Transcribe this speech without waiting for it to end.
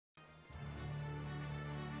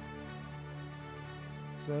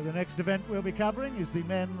So the next event we'll be covering is the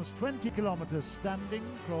men's 20 kilometers standing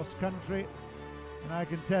cross country. And I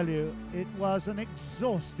can tell you, it was an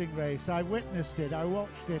exhausting race. I witnessed it, I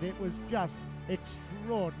watched it. It was just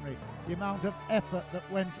extraordinary, the amount of effort that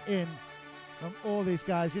went in from all these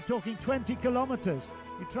guys. You're talking 20 kilometers.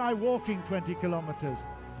 You try walking 20 kilometers.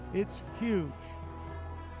 It's huge.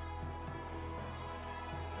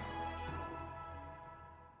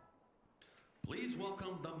 Please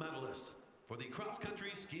welcome the medalists for the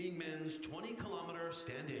cross-country skiing men's 20-kilometer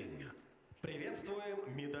standing. Приветствуем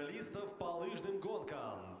медалистов по лыжным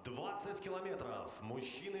гонкам. 20 километров.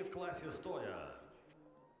 Мужчины в классе стоя.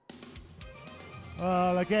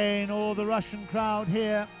 Well, again, all the Russian crowd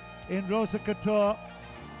here in Rosa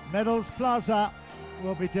Medals Plaza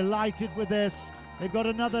will be delighted with this. They've got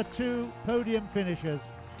another 2 podium finishers.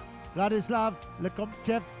 Vladislav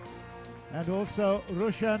LEKOMTCEV and also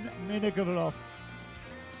Rushan MINNEGULOV.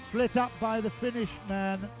 Split up by the Finnish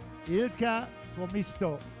man, Illka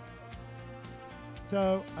TUOMISTO.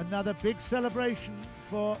 So another big celebration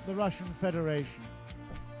for the Russian Federation.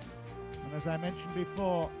 And as I mentioned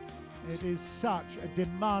before, it is such a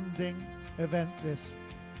demanding event this.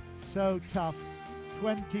 So tough,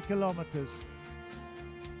 20 kilometers.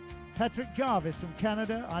 Patrick Jarvis from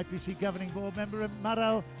Canada, IPC Governing Board member, and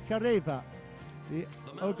Marel Shareva, the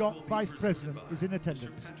OGOP Vice President, is in attendance.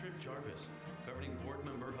 Mr. Patrick Jarvis, Governing Board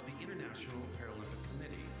member of the International Paralympic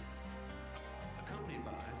Committee. Accompanied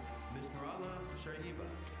by Ms. Marela Shareva,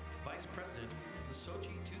 Vice President of the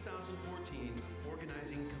Sochi 2014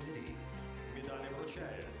 Organizing Committee. Медали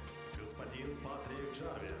вручает господин Патрик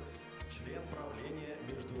Джарвис, член правления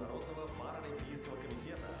Международного паралимпийского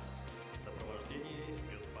комитета, в сопровождении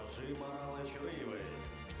госпожи Маралы Чараевой,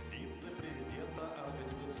 вице-президента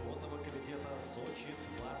Организационного комитета Сочи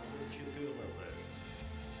 2014.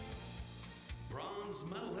 Bronze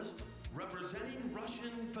medalist representing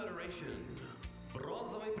Russian Federation.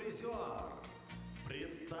 Бронзовый призер,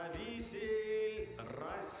 представитель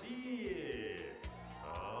России,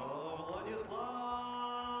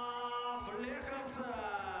 Vladislav LEKOMTCEV.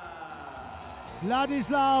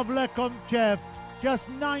 Vladislav LEKOMTCEV, just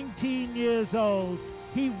 19 years old.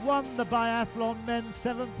 He won the biathlon men's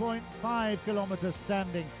 7.5 kilometers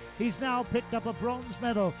standing. He's now picked up a bronze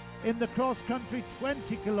medal in the cross-country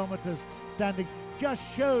 20 kilometers standing. Just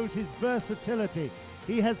shows his versatility.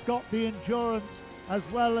 He has got the endurance as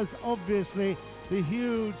well as obviously the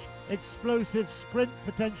huge explosive sprint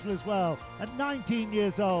potential as well. At 19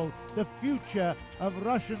 years old, the future of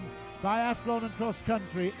Russian biathlon and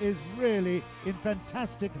cross-country is really in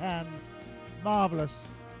fantastic hands. Marvelous.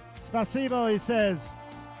 Spasibo, he says.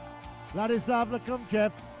 Vladislav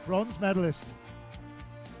LEKOMTCEV, bronze medalist.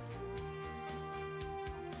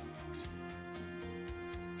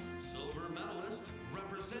 Silver medalist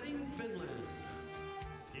representing Finland.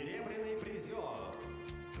 Серебряный призер,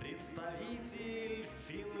 представитель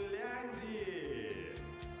Финляндии,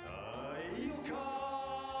 Illka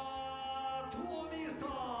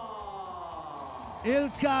TUOMISTO.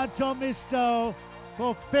 Illka TUOMISTO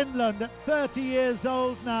for Finland at 30 years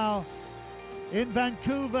old now. In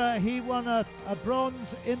Vancouver, he won a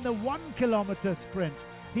bronze in the 1 kilometer sprint.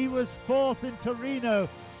 He was 4th in Torino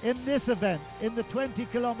in this event, in the 20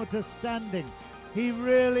 kilometer standing. He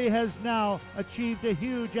really has now achieved a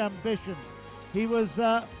huge ambition. He was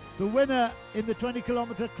the winner in the 20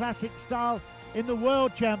 kilometer classic style in the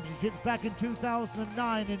World Championships back in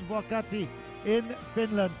 2009 in Vuokatti in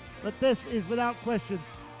Finland. But this is without question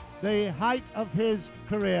the height of his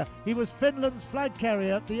career. He was Finland's flag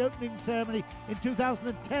carrier at the opening ceremony in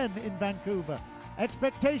 2010 in Vancouver.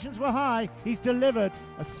 Expectations were high. He's delivered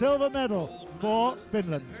a silver medal for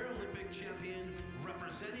Finland. Paralympic champion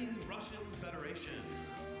representing Russian Federation.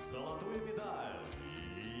 Золотую медаль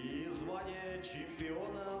и звание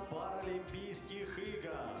чемпиона Паралимпийских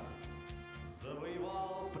игр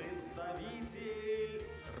завоевал представитель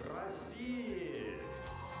России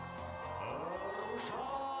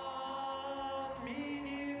Rushan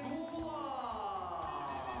MINNEGULOV.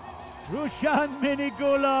 Rushan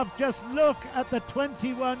MINNEGULOV, just look at the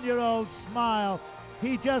 21-year-old smile.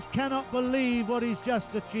 He just cannot believe what he's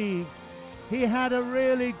just achieved. He had a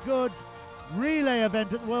really good relay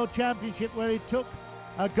event at the World Championship where he took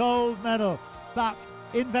a gold medal. But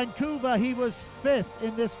in Vancouver, he was 5th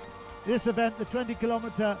in this event, the 20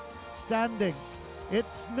 kilometer standing.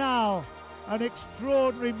 It's now an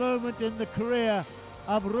extraordinary moment in the career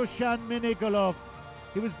of Rushan MINNEGULOV.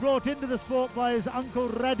 He was brought into the sport by his uncle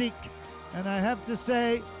Radik, and I have to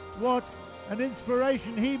say what an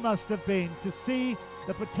inspiration he must have been to see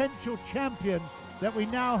the potential champion that we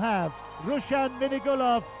now have. Rushan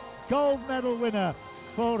MINNEGULOV, gold medal winner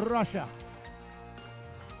for Russia.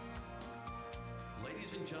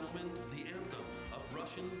 and gentlemen, the anthem of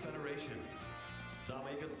Russian Federation.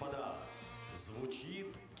 Дамы и господа,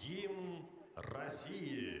 звучит гимн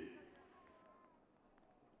России.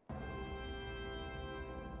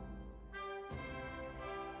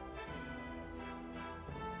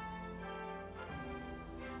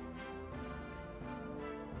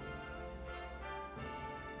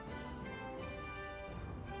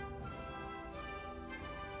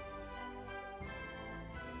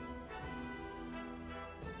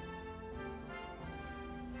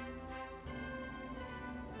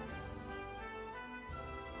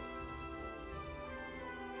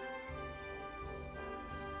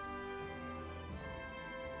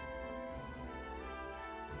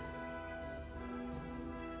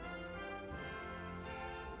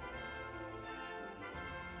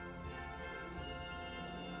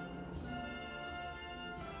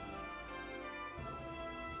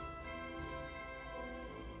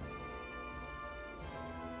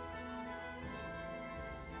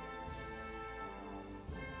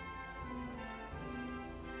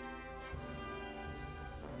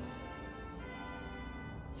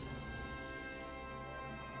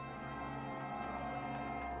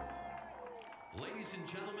 Ladies and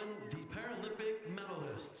gentlemen, the Paralympic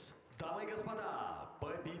medalists. Дамы и господа,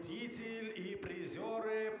 победитель и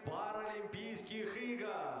призеры Паралимпийских игр.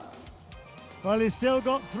 Well, he's still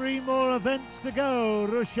got 3 more events to go,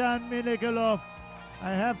 Rushan MINNEGULOV.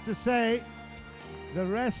 I have to say, the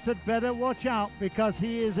rest had better watch out because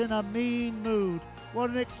he is in a mean mood.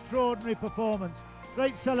 What an extraordinary performance.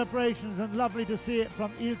 Great celebrations and lovely to see it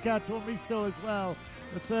from Illka TUOMISTO as well,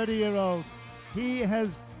 the 30-year-old. He has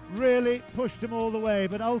really pushed him all the way,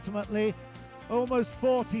 but ultimately almost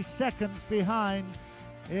 40 seconds behind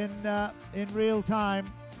in real time.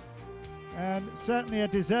 And certainly a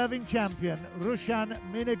deserving champion, Rushan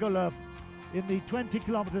MINNEGULOV, in the 20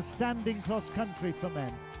 kilometer standing cross country for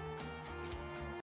men.